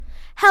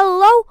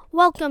Hello,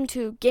 welcome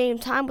to Game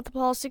Time with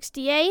Paul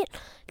 68.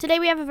 Today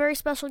we have a very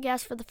special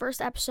guest for the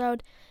first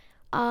episode.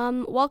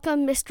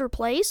 Welcome, Mr.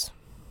 Plays.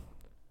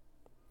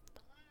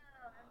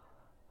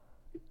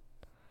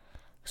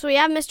 So we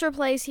have Mr.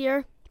 Plays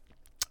here.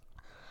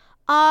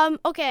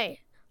 Okay.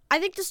 I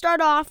think to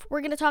start off,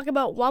 we're going to talk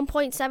about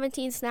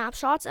 1.17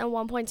 snapshots and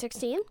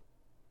 1.16.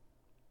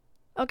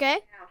 Okay?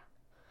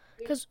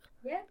 Because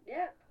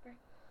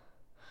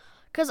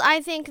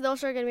I think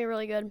those are going to be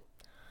really good.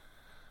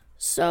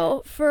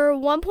 So for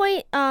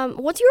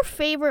what's your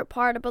favorite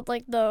part about the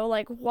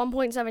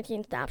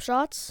 1.17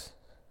 snapshots?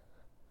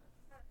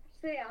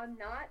 Say I'm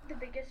not the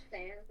biggest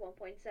fan of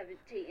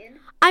 1.17.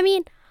 I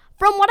mean,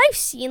 from what I've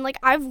seen,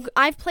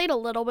 I've played a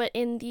little bit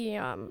in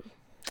the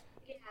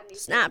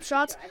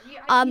snapshots.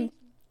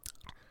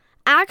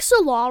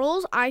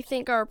 Axolotls I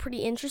think are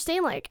pretty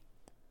interesting.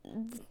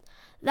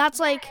 That's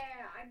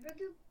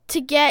to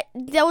get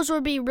those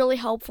would be really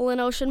helpful in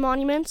ocean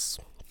monuments.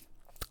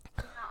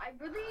 I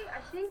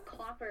think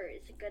copper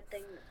is a good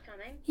thing that's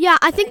coming. Yeah,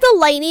 I think the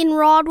lightning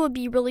rod would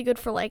be really good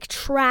for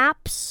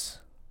traps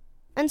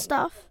and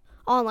stuff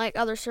on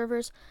other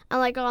servers, and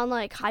on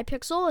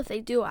Hypixel, if they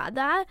do add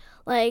that,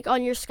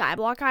 on your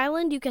Skyblock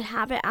Island, you could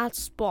have it at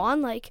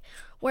spawn,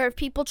 where if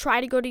people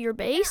try to go to your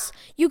base,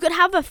 you could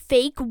have a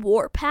fake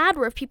warp pad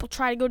where if people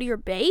try to go to your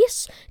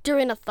base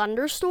during a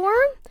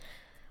thunderstorm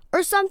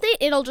or something,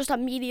 it'll just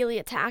immediately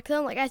attack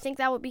them. I think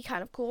that would be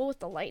kind of cool with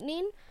the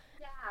lightning.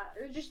 Yeah,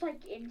 or just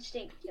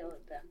instinct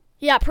killing them.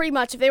 Yeah, pretty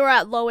much. If they were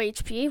at low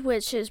HP,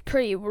 which is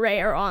pretty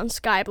rare on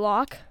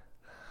Skyblock.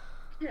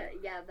 Yeah,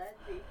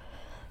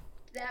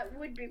 that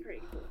would be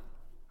pretty cool.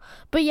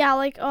 But yeah,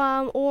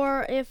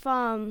 or if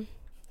and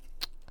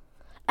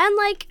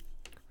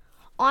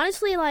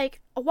honestly,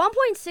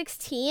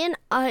 1.16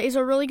 is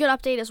a really good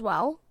update as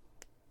well.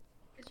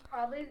 It's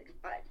probably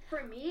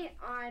for me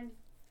on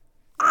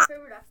my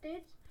favorite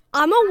updates.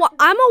 I'm a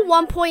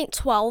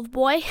 1.12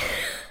 boy.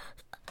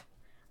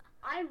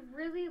 I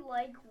really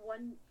like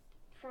 1.14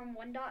 to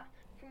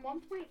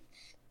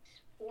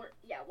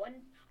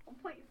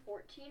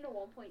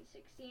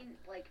 1.16.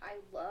 I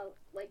love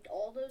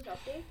all those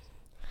updates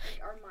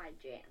are my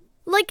jam.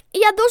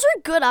 Yeah, those are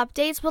good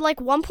updates, but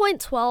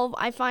 1.12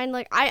 I find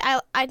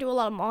I do a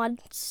lot of mod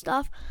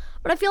stuff,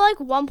 but I feel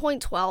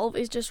 1.12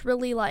 is just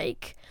really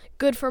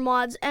good for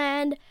mods,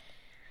 and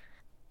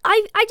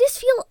I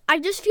just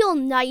feel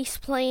nice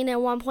playing in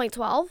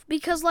 1.12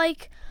 because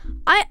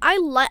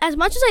as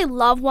much as I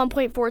love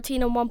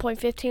 1.14 and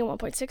 1.15 and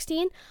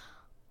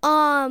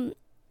 1.16,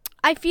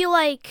 I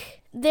feel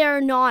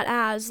they're not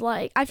as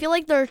I feel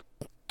they're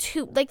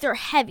too they're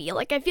heavy.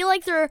 I feel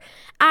they're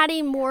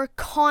adding more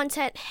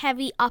content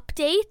heavy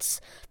updates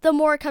the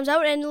more it comes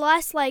out, and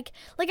less I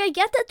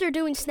get that they're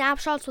doing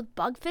snapshots with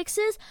bug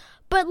fixes,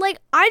 but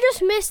I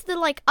just missed the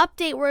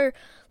update where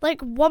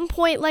one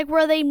point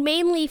where they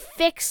mainly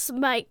fix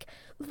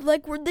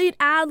where they'd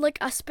add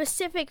a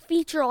specific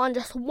feature on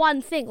just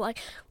one thing, when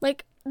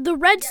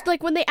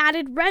they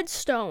added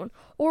redstone,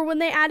 or when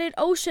they added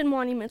ocean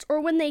monuments, or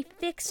when they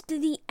fixed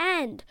the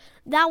end.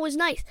 That was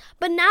nice.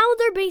 But now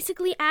they're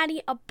basically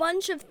adding a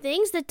bunch of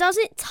things that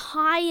doesn't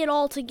tie it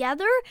all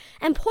together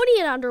and putting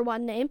it under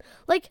one name.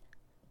 The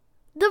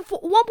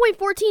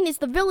 1.14 is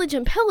the village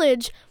and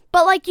pillage,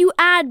 but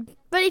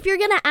but if you're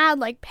gonna add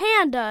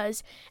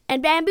pandas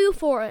and bamboo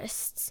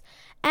forests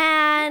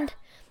and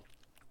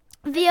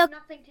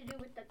nothing to do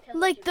with the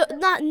pillage.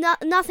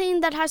 Nothing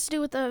that has to do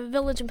with the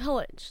village and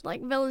pillage,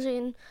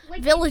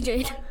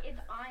 villaging.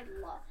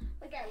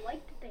 I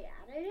like that they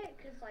added it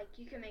because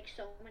you can make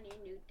so many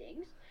new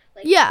things.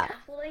 Yeah.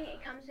 Scaffolding,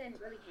 it comes in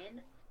really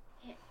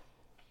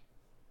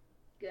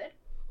good,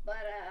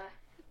 but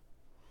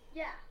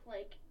yeah,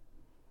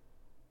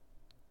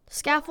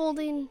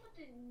 scaffolding.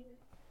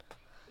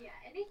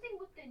 Anything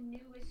with the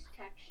newest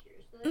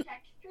textures. So the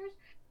textures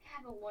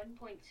have a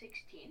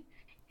 1.16.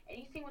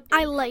 Anything with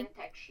the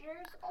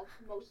textures, I'll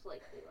most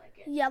likely like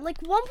it. Yeah,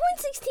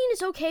 1.16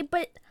 is okay,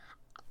 but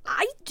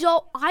I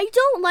don't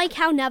like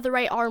how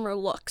netherite armor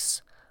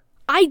looks.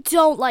 I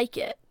don't like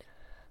it.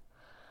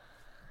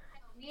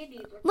 Me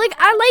neither.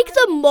 I like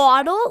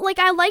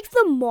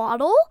the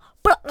model,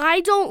 but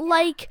I don't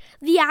like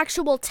the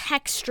actual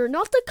texture,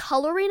 not the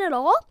coloring at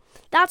all.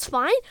 That's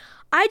fine.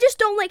 I just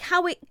don't like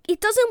how it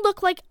doesn't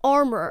look like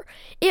armor.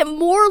 It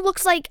more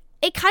looks it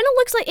kind of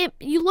looks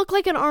you look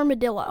like an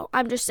armadillo.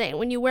 I'm just saying,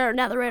 when you wear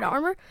netherite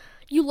armor,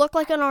 you look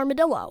like an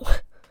armadillo.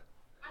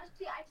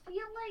 Honestly, I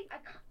feel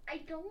I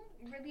don't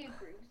really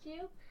agree with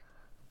you,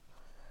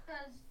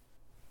 because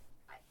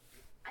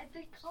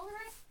the color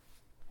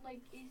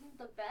isn't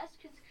the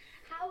best, because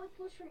how it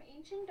goes from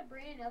ancient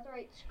debris and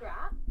netherite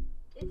scrap,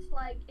 it's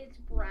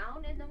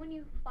brown, and then when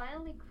you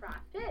finally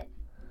craft it,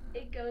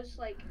 it goes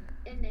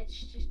and it's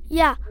just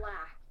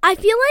black. I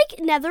feel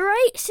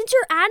netherite, since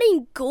you're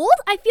adding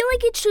gold, I feel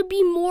it should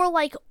be more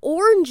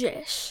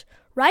orangish,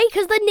 right?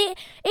 Because the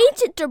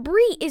ancient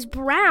debris is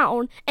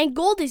brown and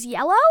gold is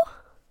yellow.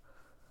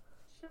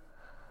 So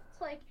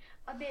it's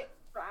a bit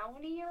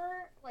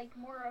brownier, like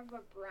more of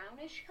a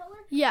brownish color.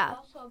 Yeah.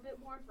 Also a bit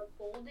more of a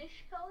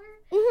goldish color.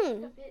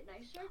 Mhm. A bit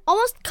nicer.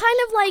 Almost kind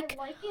of like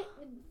I like it.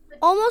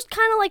 almost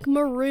kind of like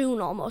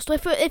maroon almost.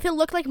 If it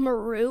looked like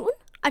maroon,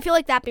 I feel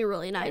like that'd be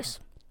really nice.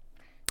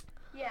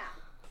 Yeah.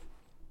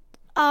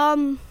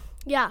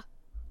 Yeah.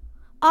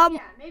 Yeah,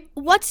 maybe.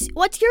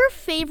 What's your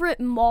favorite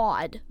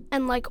mod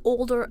and like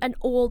old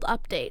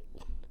update?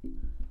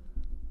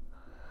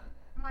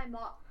 My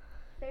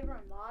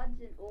favorite mods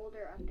and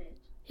older updates.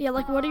 Yeah,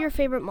 like what are your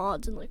favorite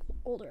mods and like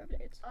older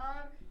updates?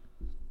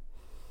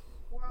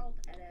 World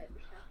edit.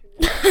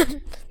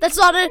 That's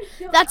not a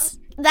that's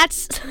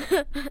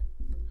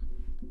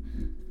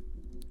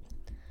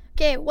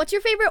Okay, what's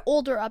your favorite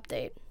older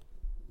update?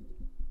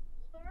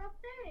 Older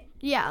update?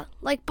 Yeah,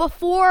 like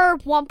before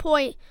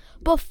 1.8.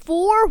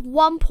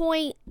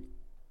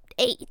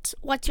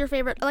 What's your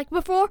favorite? Like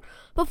before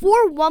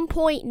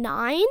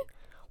 1.9,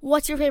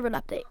 what's your favorite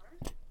update?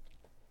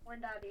 1.8.9.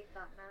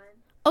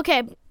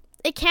 Okay,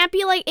 it can't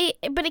be like 8,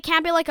 but it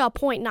can't be like a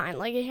 0.9.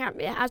 Like it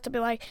has to be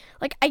like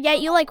I get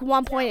you like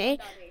 1.8.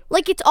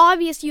 Like it's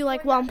obvious you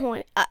like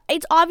 1.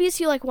 It's obvious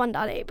you like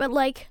 1.8, but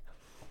like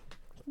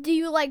do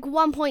you like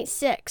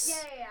 1.6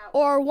 Yeah.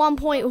 or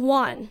 1.1?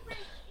 1.8 is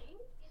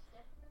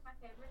definitely my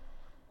favorite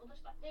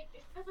oldest update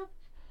just because of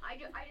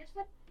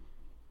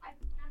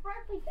whenever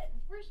I play Dead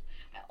first,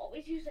 I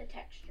always use a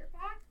texture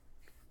pack.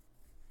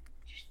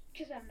 Just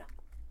because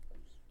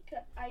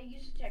I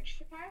use a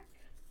texture pack.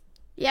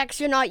 Yeah, because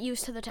you're not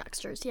used to the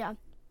textures. Yeah.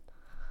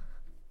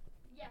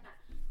 Yeah.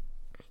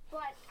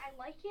 But I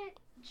like it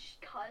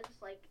just because,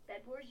 like,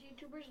 Dead Wars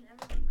YouTubers and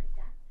everything like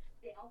that,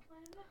 they all play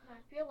on it, and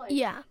I feel like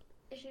Yeah.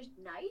 it's just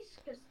nice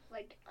because,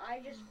 like, I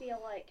just feel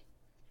like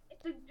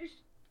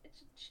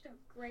it's just a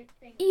great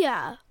thing.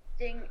 Yeah.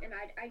 And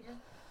I just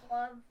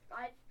love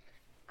I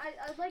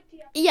like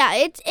the. Yeah,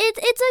 it's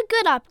a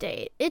good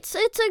update. It's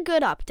a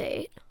good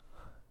update.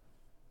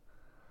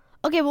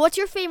 Okay, but what's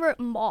your favorite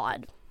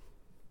mod?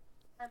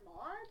 My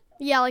mod?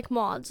 Yeah, like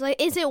mods.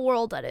 Like, is it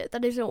World Edit?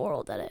 That isn't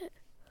World Edit.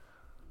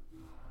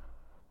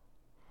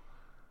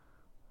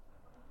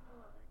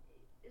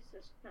 It's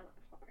just not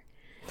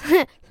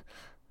hard.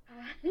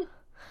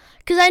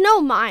 Cause I know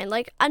mine.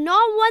 Like, not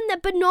one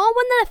that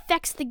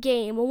affects the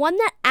game. One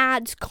that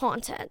adds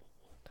content.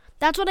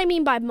 That's what I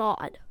mean by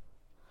mod.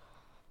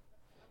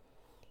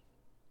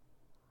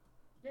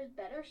 Does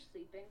better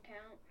sleeping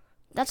count?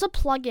 That's a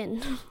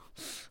plugin.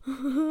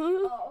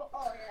 Oh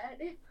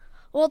yeah.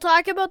 We'll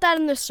talk about that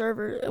in the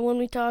server when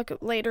we talk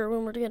later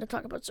when we're gonna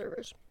talk about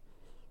servers.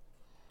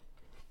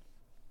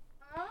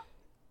 I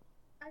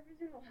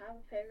really don't have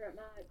a favorite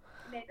mod.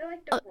 Maybe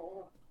like the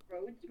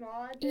Roads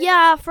mod.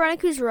 Yeah,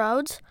 Frenecu's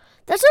Roads.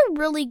 That's a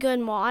really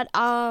good mod.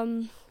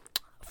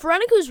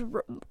 Frenecu's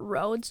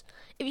Roads,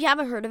 if you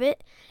haven't heard of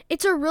it,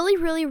 it's a really,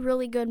 really,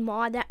 really good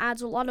mod that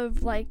adds a lot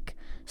of like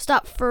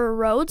stuff for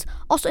roads.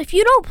 Also, if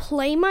you don't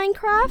play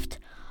Minecraft,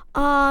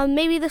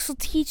 maybe this will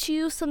teach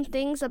you some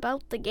things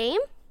about the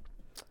game.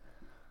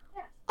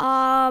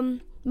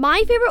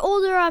 My favorite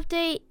older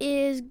update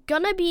is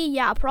gonna be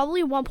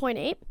probably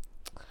 1.8.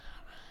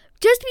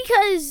 Just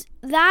because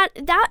that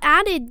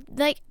added,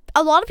 like,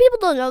 a lot of people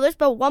don't know this,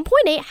 but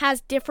 1.8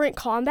 has different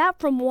combat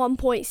from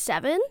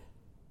 1.7.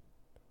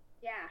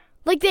 Yeah.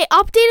 Like, they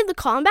updated the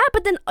combat,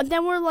 but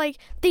then we're like,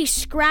 they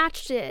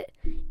scratched it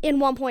in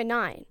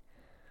 1.9.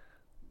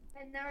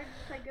 And now it's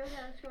just like, go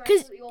down to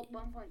the old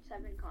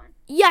 1.7 con.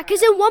 Yeah,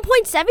 because in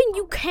 1.7,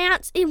 you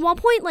can't, in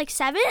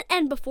 1.7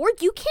 and before,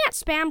 you can't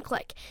spam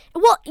click.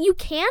 Well, you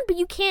can, but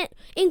you can't,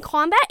 in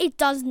combat, it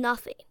does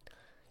nothing.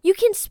 You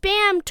can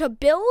spam to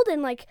build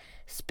and, like,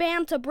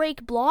 spam to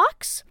break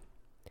blocks,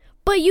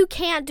 but you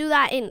can't do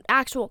that in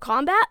actual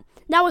combat.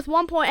 Now with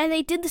 1. And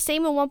they did the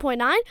same in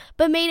 1.9,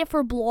 but made it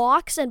for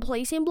blocks and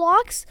placing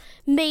blocks,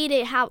 made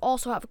it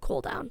also have a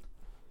cooldown.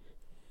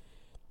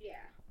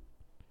 Yeah.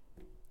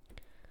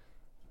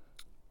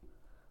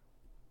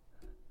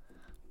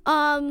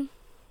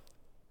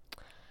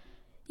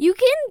 You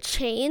can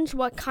change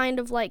what kind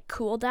of, like,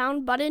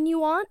 cooldown button you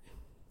want.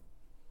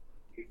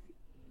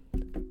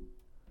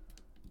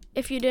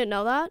 If you didn't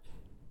know that.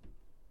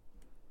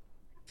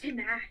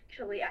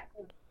 Actually, I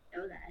didn't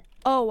know that.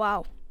 Oh,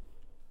 wow.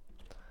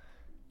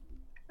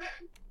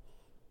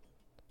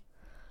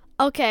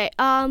 Okay,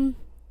 But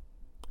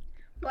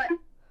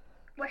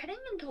we're heading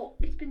into,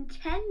 it's been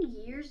 10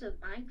 years of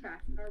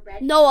Minecraft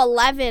already. no,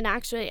 11,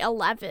 actually,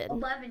 11.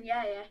 11,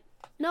 yeah.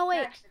 No, wait.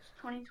 Yeah, 'cause it's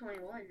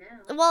 2021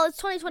 now. Well, it's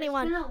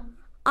 2021. It's been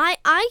I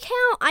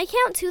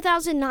count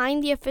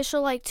 2009, the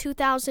official, like,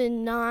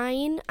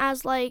 2009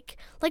 as, like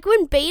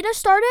when beta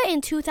started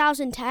in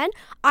 2010,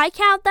 I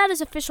count that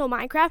as official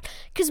Minecraft,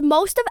 because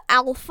most of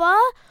alpha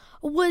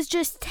was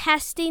just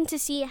testing to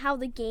see how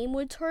the game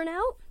would turn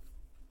out.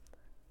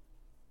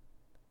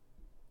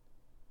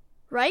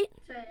 Right?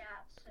 So,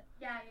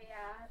 yeah.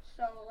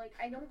 So, like,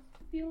 I don't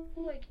feel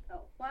like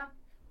alpha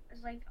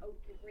is, like, a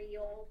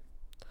real...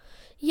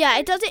 Yeah,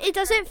 it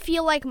doesn't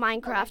feel like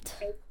Minecraft.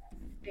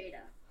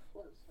 Beta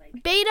was,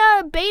 like...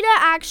 Beta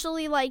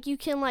actually, like, you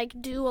can,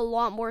 like, do a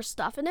lot more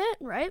stuff in it,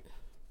 right?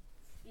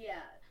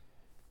 Yeah,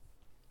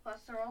 Plus,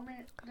 there were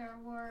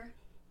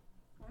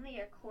only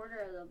a quarter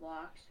of the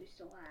blocks we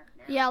still have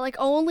now. Yeah, like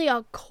only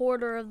a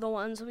quarter of the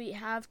ones we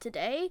have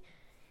today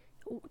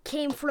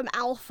came from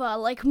alpha.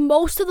 Like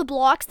most of the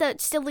blocks that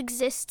still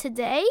exist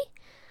today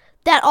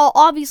that all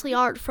obviously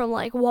aren't from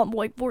like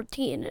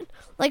 1.14.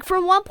 Like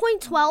from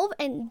 1.12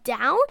 and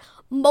down,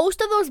 most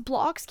of those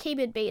blocks came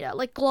in beta.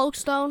 Like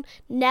glowstone,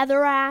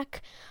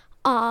 netherrack,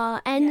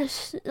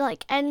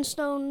 like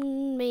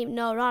endstone, maybe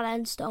no, not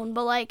endstone,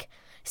 but like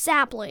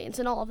saplings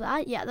and all of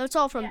that. Yeah, that's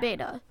all from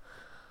beta.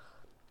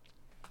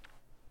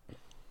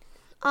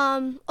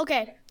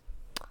 Okay.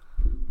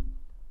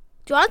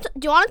 Do you want to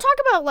talk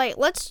about like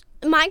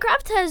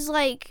Minecraft has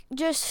like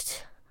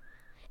just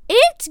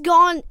it's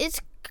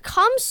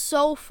come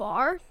so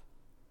far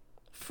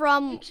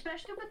from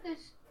especially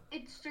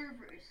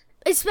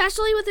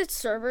with its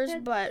servers.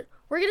 But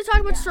we're going to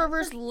talk about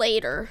servers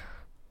later.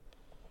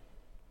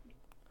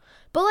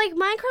 But like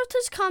Minecraft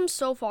has come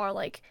so far.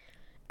 Like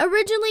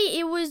originally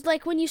it was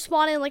like when you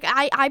spawn in, like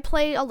I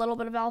play a little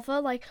bit of alpha,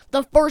 like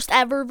the first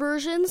ever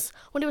versions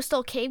when it was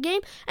still a cave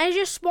game, and it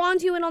just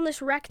spawns you in on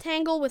this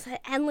rectangle with an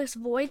endless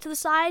void to the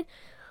side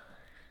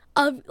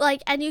of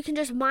like, and you can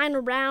just mine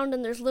around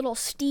and there's little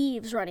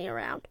Steves running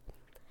around.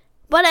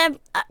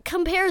 But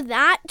compare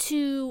that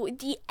to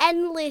the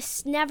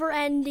endless,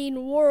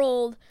 never-ending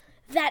world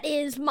that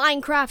is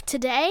Minecraft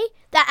today,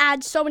 that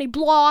adds so many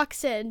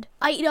blocks and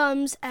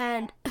items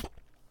and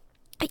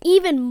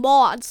even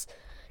mods.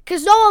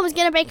 Because no one was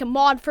going to make a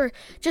mod for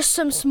just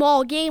some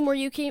small game where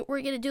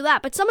we're going to do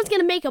that. But someone's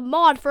going to make a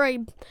mod for a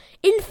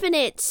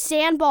infinite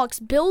sandbox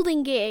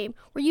building game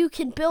where you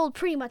can build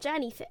pretty much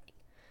anything.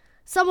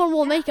 Someone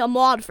will make a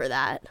mod for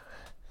that.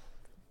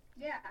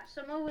 Yeah,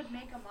 someone would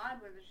make a mod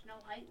where there's no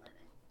height limit.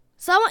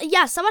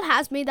 Someone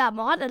has made that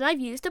mod, and I've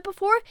used it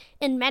before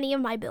in many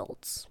of my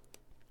builds.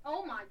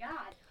 Oh my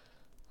god.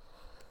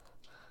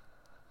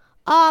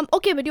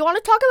 Okay, but do you want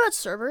to talk about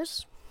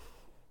servers?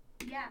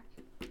 Yeah.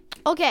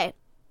 Okay.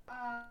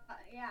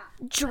 Yeah.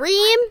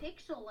 Dream.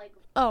 Pixel, like.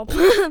 Oh.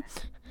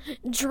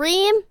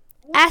 Dream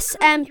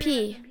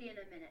SMP. In a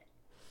minute.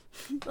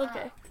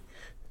 Okay.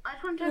 I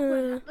just want to talk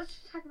about. Let's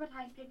just talk about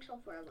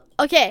Hypixel for a little.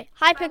 Okay,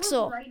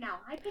 Hypixel. Right now,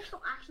 Hypixel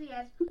actually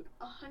has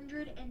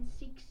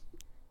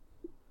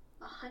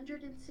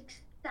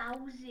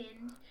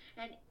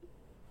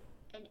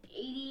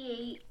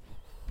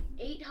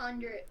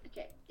 106,800.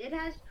 Okay, it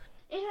has.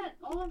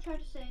 All I'm trying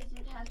to say is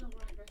it has over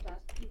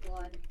 100,000 people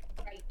on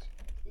right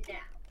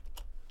now.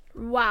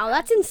 Wow,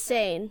 that's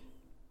insane.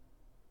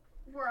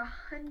 Over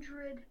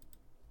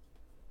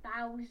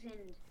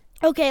 100,000.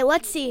 Okay,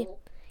 let's see.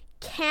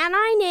 Can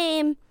I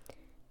name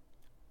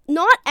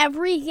not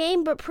every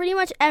game, but pretty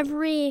much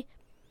every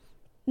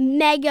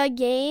mega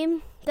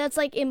game that's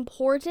like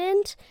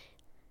important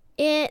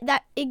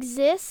that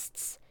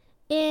exists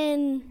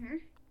in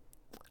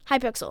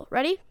Hypixel?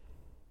 Ready?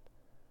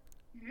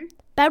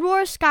 Bed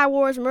Wars, Sky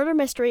Wars, Murder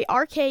Mystery,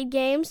 arcade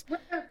games.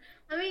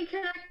 Let me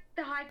connect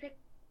the Hypixel.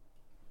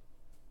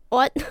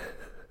 What?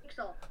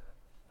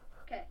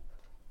 Okay.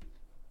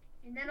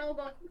 And then I'll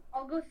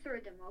go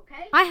through them,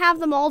 okay? I have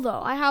them all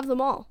though. I have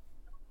them all.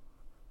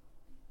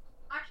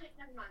 Actually,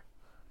 never mind.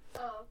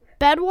 Oh, okay.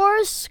 Bed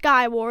Wars,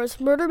 Sky Wars,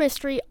 Murder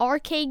Mystery,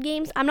 arcade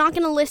games. I'm not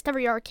going to list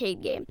every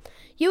arcade game.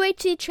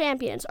 UHC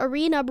Champions,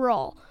 Arena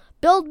Brawl,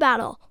 Build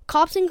Battle,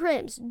 Cops and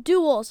Crims,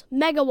 Duels,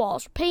 Mega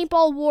Walls,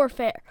 Paintball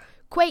Warfare,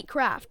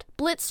 Quakecraft,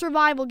 Blitz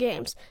Survival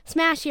Games,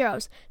 Smash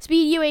Heroes,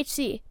 Speed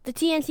UHC, the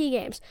TNT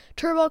games,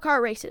 Turbo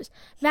Kart Races,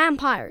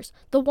 Vampires,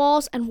 The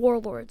Walls, and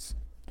Warlords.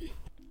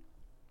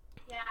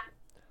 Yeah.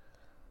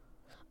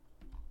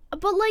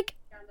 But like,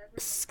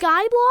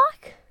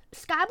 Skyblock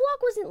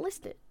wasn't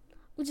listed,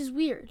 which is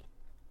weird.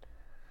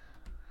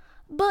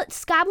 But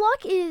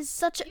Skyblock is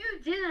such a... You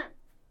didn't.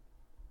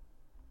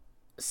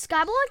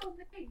 Skyblock So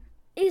big.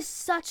 is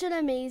such an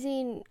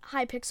amazing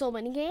Hypixel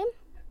minigame.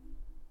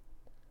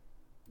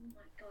 Oh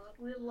my god,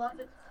 we love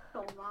it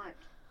so much.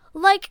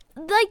 And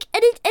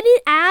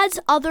it adds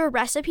other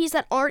recipes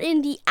that aren't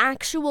in the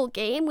actual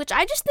game, which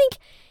I just think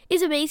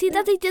is amazing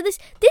that they did this.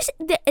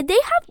 They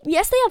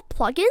have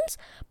plugins,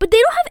 but they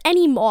don't have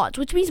any mods,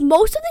 which means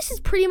most of this is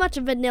pretty much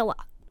vanilla.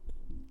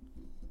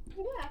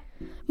 Yeah.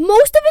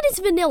 Most of it is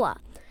vanilla.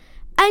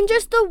 And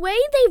just the way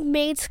they've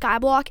made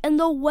Skyblock and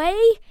the way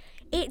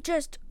it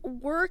just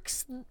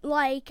works,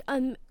 like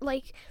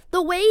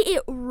the way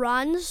it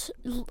runs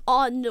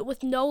on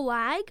with no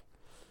lag,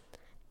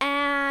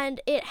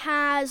 and it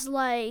has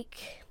and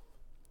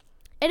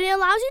it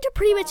allows you to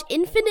pretty much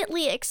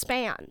infinitely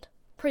expand,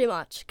 pretty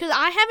much. Because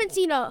I haven't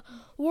seen a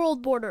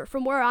world border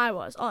from where I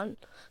was on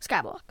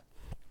Skyblock.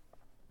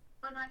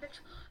 On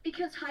Hypixel,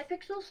 because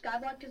Hypixel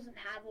Skyblock doesn't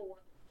have a world.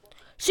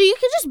 So you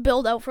can just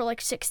build out for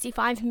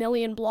 65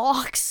 million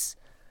blocks.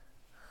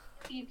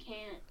 You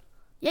can't.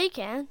 Yeah, you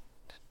can.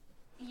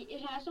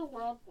 It has a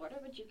world border,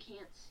 but you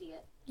can't see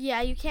it.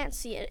 Yeah, you can't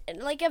see it.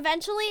 And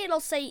eventually it'll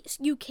say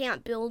you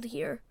can't build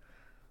here.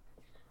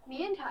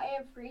 Me and Ty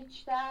have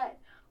reached that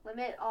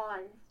limit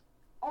on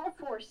all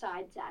four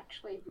sides,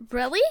 actually.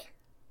 Really?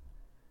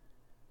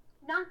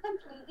 not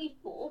completely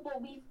full,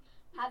 but we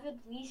have at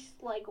least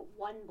like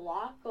one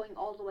block going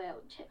all the way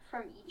out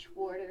from each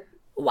border.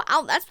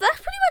 Wow, that's pretty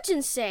much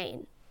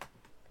insane.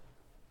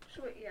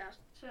 So yeah,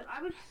 so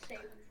I would say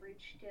we've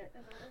reached it.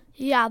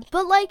 Yeah,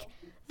 but like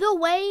the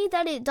way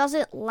that it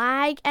doesn't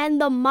lag and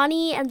the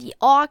money and the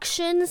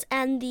auctions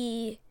and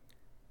the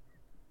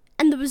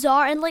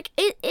bazaar and like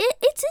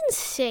it's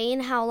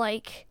insane how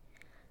like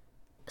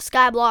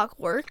Skyblock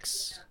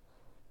works.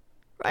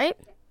 Right?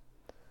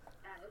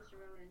 That is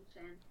really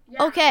insane.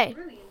 Yeah, Okay. it's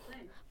really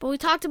insane. But we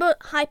talked about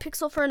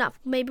Hypixel for enough.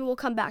 Maybe we'll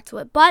come back to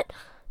it. But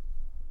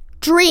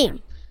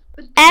Dream.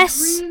 But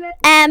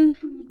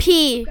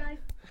SMP. guys,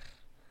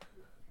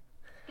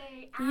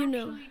 they You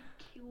know. actually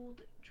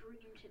killed Dream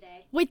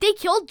today. Wait, they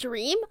killed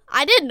Dream?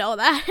 I didn't know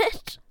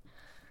that.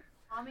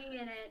 Tommy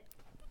in it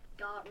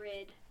got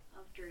rid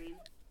of Dream.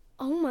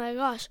 Oh my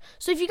gosh.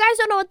 So if you guys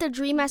don't know what the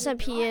Dream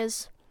SMP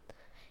is,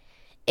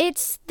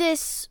 it's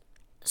this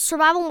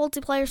survival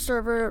multiplayer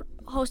server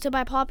hosted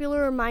by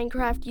popular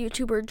Minecraft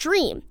YouTuber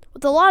Dream,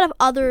 with a lot of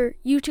other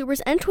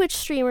YouTubers and Twitch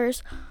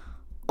streamers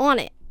on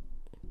it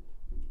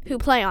who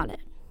play on it.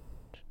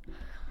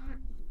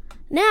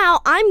 Now,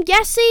 I'm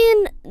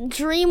guessing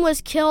Dream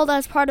was killed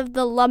as part of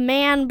the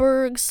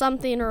L'Manberg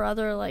something or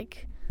other,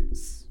 like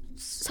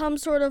some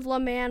sort of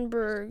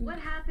L'Manberg. What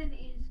happened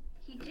is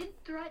he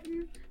did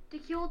threaten to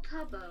kill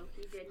Tubbo.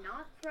 He did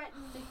not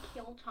threaten to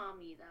kill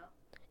Tommy, though.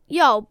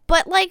 Yo,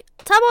 but like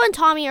Tubbo and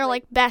Tommy are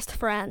like best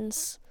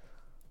friends.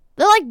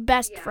 They're like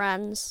best Yeah.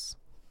 friends.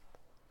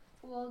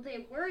 Well,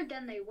 they were,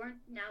 then they weren't,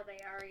 now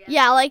they are, yeah.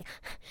 Yeah, like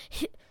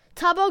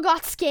Tubbo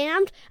got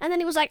scammed and then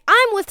he was like,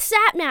 I'm with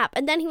Satnap.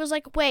 And then he was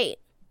like, wait,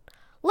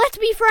 let's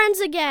be friends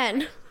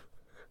again.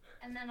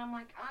 And then I'm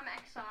like, I'm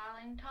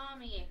exiling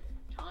Tommy.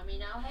 Tommy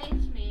now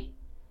hates me.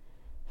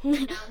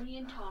 Now me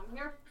and Tommy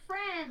are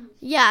friends.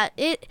 Yeah,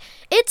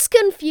 it's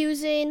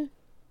confusing.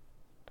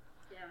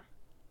 Yeah.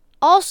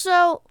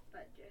 Also,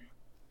 But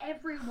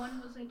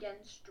everyone was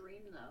against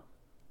Dream,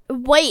 though.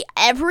 wait,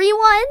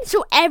 everyone?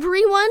 So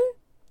everyone?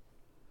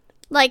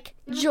 Like,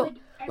 It was, every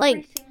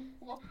like,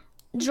 single,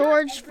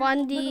 George not everyone,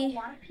 Fundy. but a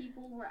lot of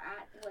people were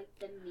at, like,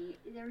 the meet.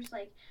 There was,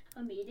 like,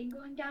 a meeting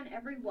going down.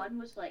 Everyone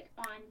was, like,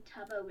 on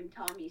Tubbo and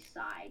Tommy's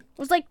side.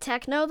 Was like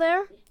Techno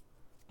there?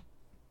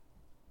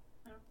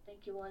 I don't think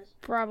it was.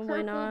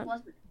 Probably not.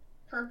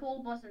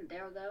 Purple wasn't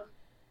there, though.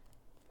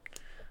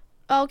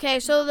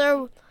 Okay,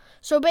 so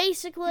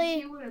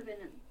basically, He would have been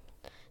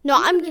no,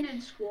 I'm been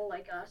in school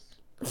like us.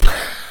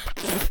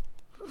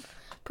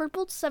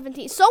 Purple's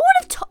 17. So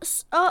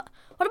what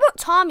about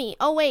Tommy?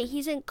 Oh wait,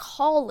 he's in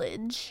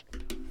college.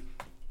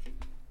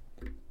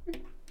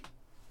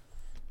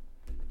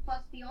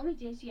 Plus, the only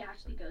days he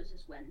actually goes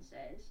is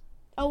Wednesdays.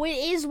 Oh, it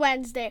is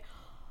Wednesday.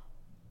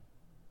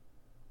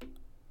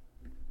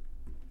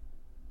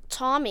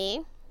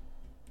 Tommy.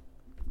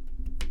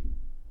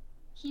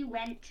 He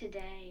went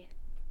today.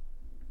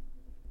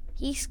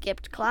 He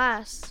skipped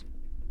class.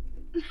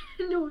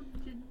 No, he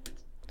didn't.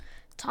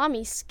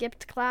 Tommy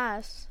skipped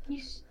class.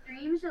 He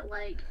streams at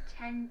like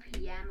 10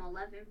 p.m.,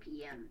 11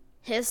 p.m.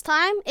 His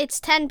time? It's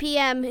 10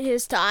 p.m.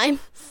 his time.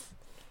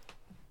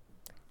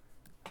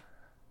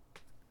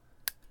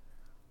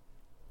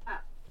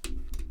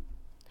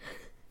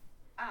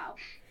 Ow.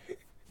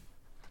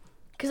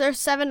 Because they're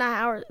 7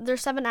 hours. They're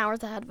 7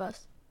 hours ahead of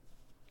us.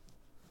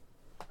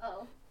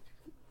 Oh.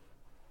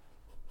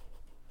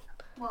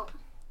 Well,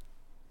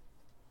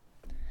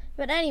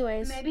 But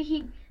anyways. maybe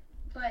he.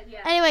 But yeah.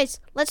 Anyways,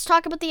 let's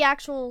talk about the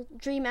actual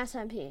Dream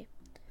SMP.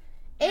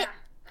 Yeah.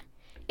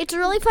 It's a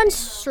really fun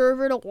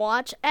server to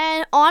watch,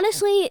 and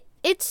honestly,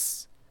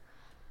 it's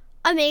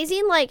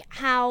amazing like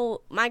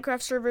how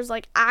Minecraft servers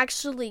like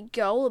actually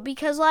go,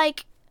 because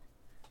like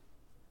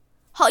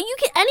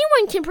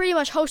anyone can pretty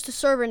much host a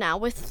server now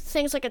with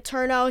things like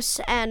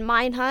Eternos and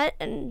Minehut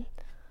and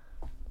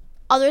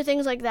other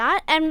things like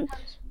that, and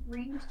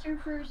Free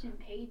servers and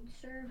paid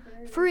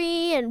servers.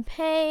 free and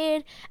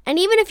paid, and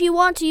even if you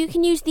want to, you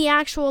can use the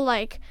actual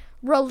like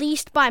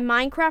released by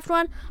Minecraft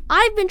one.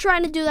 I've been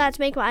trying to do that to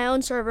make my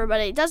own server, but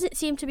it doesn't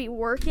seem to be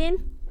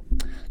working,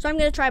 so I'm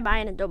gonna try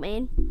buying a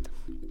domain.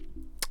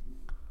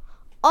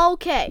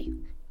 Okay,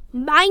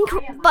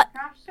 Minecraft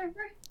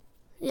server?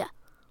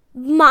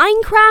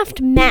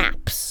 Minecraft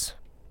maps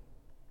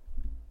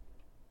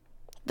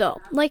though,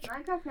 like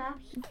Minecraft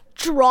maps?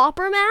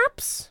 dropper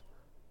maps,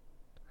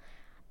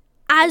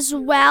 as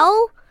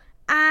well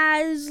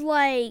as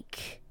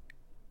like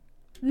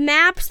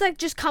maps that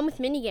just come with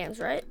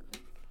minigames, right?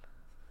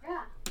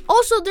 Yeah.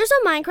 Also, there's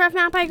a Minecraft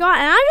map I got,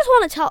 and I just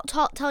want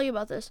to tell you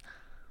about this.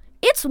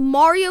 It's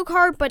Mario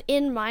Kart, but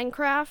in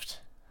Minecraft.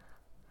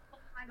 Oh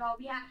my god,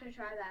 we have to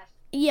try that.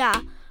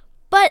 Yeah,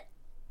 but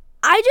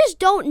I just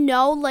don't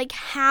know, like,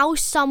 how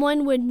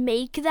someone would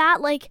make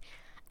that, like,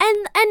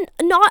 and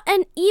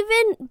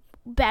even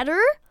better,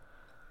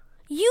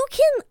 you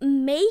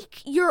can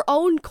make your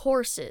own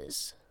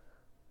courses.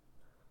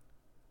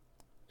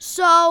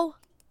 So,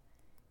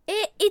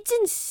 it's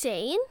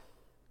insane.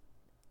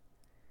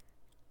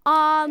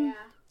 Yeah.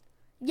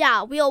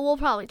 Yeah, we'll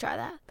probably try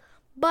that.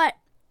 But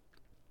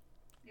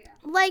Yeah.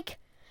 like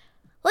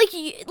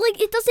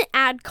it doesn't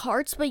add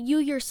carts, but you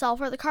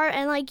yourself are the cart,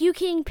 and like you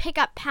can pick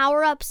up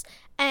power-ups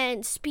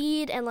and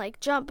speed and like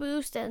jump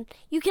boost, and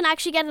you can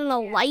actually get an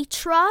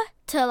elytra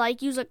to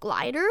like use a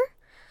glider.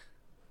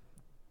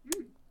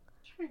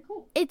 It's pretty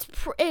cool.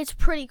 It's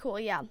pretty cool,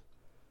 yeah.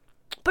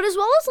 But as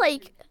well as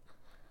like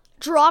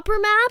dropper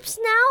maps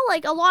now,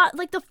 like a lot,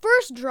 like the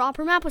first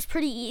dropper map was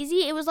pretty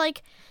easy. It was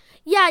like,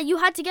 yeah, you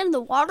had to get in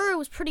the water. It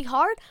was pretty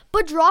hard.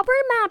 But dropper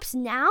maps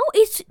now,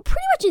 it's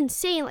pretty much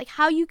insane. Like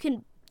how you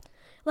can,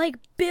 like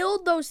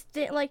build those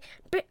things. Like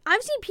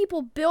I've seen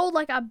people build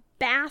like a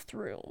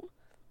bathroom,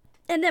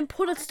 and then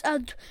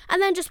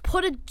and then just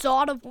put a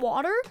dot of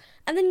water,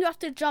 and then you have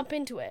to jump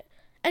into it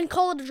and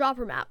call it a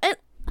dropper map. And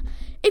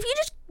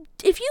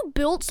if you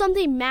build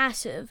something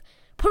massive,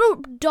 put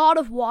a dot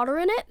of water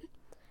in it,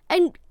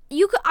 and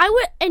you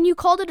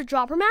called it a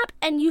dropper map,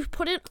 and you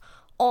put it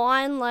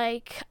on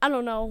like, I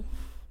don't know,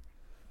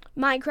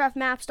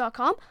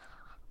 minecraftmaps.com,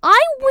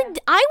 I would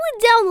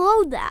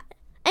download that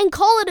and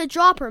call it a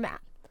dropper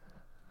map.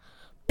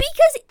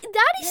 Because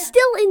that is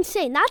still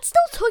insane. That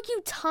still took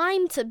you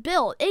time to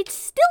build. It's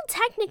still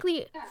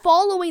technically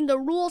following the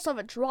rules of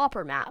a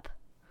dropper map,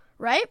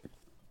 right?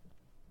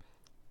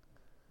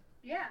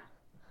 Yeah.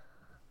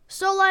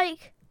 So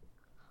like,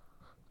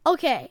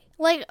 okay,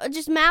 like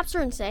just maps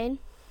are insane.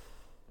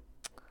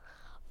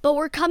 But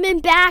we're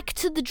coming back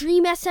to the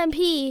Dream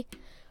SMP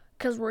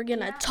because we're going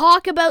to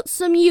talk about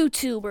some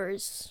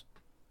YouTubers.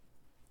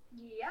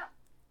 Yeah.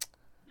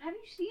 Have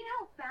you seen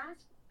how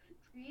fast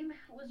Dream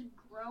was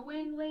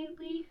growing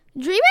lately?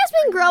 Dream has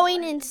been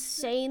growing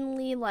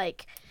insanely.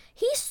 Like,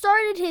 he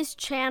started his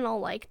channel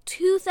like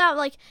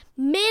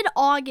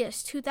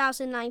mid-August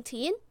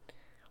 2019.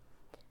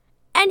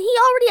 And he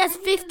already has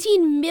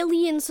 15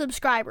 million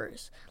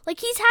subscribers. Like,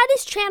 he's had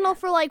his channel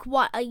for like,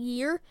 what, a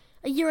year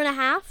and a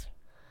half?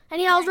 And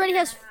he already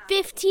has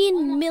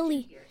 15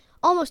 million,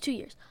 almost 2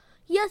 years.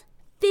 He has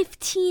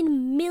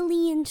 15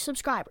 million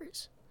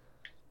subscribers.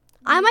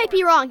 I might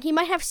be wrong. He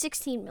might have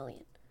 16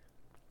 million.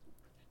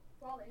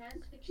 Well, it has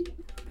 16.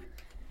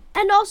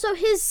 And also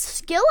his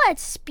skill at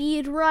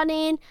speed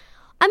running.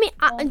 I mean,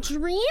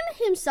 Dream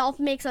himself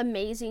makes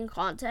amazing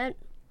content.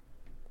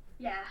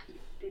 Yeah,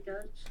 he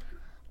does.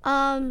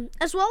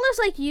 As well as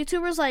like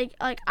YouTubers like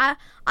I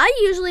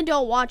usually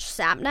don't watch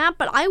Sapnap,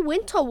 but I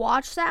went to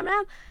watch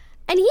Sapnap.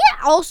 And he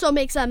also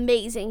makes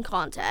amazing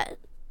content.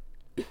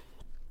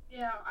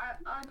 Yeah,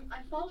 I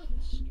followed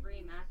his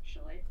stream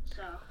actually,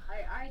 so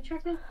I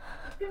checked it.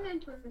 I've been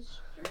into his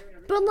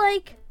stream. But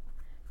like,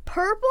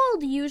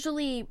 Purple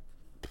usually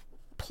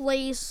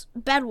plays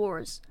Bed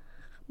Wars,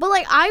 but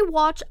like I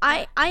watch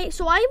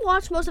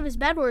most of his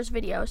Bed Wars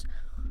videos.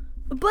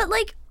 But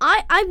like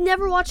I've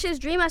never watched his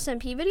Dream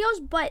SMP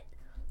videos, but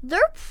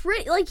they're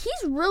pretty. Like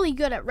he's really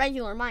good at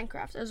regular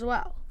Minecraft as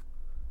well.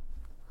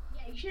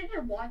 Yeah, you should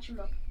just watch him.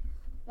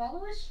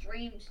 Follow his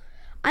streams.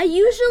 I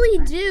usually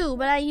do,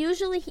 but I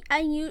usually just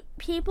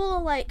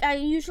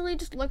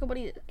look at what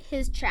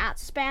his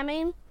chat's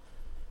spamming.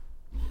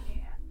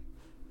 Yeah.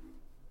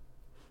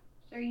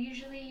 So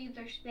usually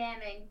they're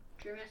spamming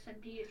Dream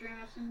SMP.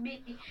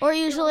 Or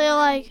usually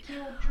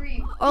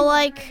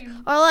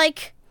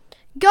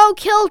go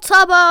kill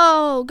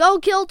Tubbo, go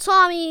kill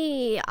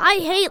Tommy. I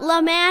hate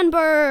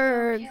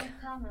Lamanberg.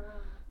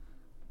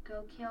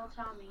 Go kill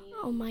Tommy.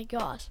 Oh my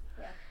gosh.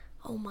 Yeah.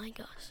 Oh my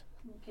gosh.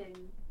 Okay.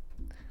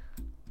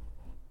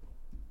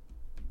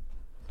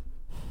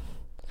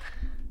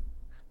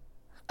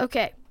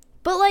 Okay,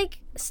 but like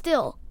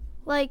still,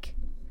 like,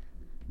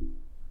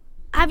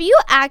 have you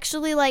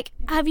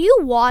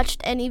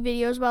watched any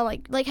videos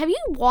about like have you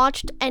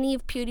watched any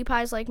of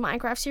PewDiePie's like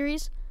Minecraft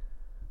series?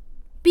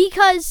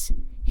 Because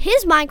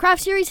his Minecraft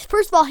series,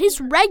 first of all,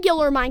 his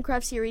regular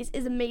Minecraft series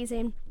is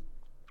amazing,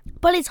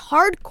 but his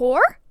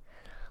hardcore,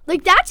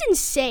 like that's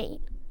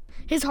insane.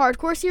 His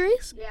hardcore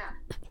series. Yeah.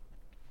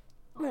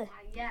 Oh,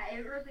 yeah,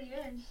 it really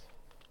is.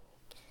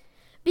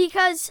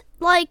 Because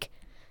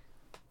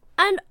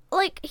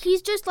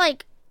he's just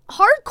like,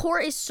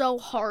 hardcore is so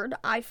hard,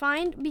 I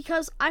find,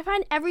 because I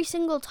find every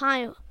single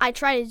time I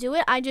try to do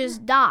it, I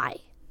just die.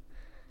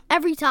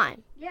 Every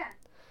time. Yeah.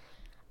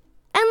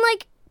 And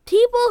like,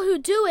 people who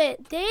do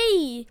it,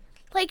 they,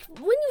 like,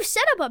 when you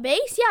set up a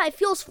base, yeah, it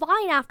feels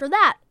fine after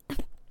that.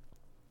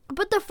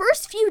 But the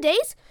first few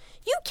days,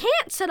 you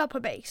can't set up a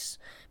base,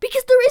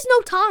 because there is no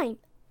time.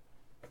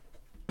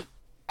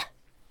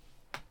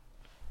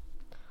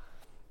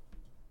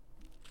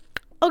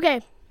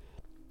 Okay.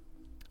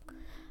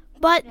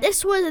 But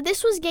this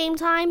was game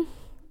time.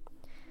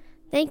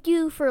 Thank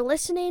you for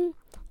listening.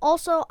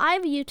 Also, I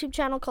have a YouTube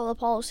channel called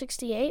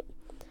Apollo68,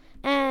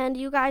 and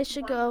you guys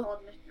should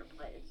go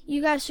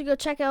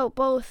check out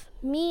both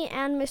me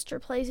and Mr.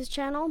 Plays'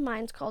 channel.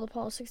 Mine's called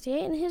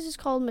Apollo68, and his is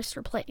called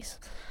Mr. Plays.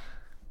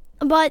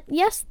 But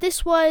yes,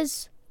 this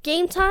was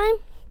game time.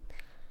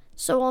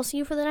 So I'll see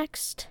you for the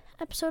next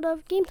episode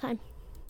of Game Time.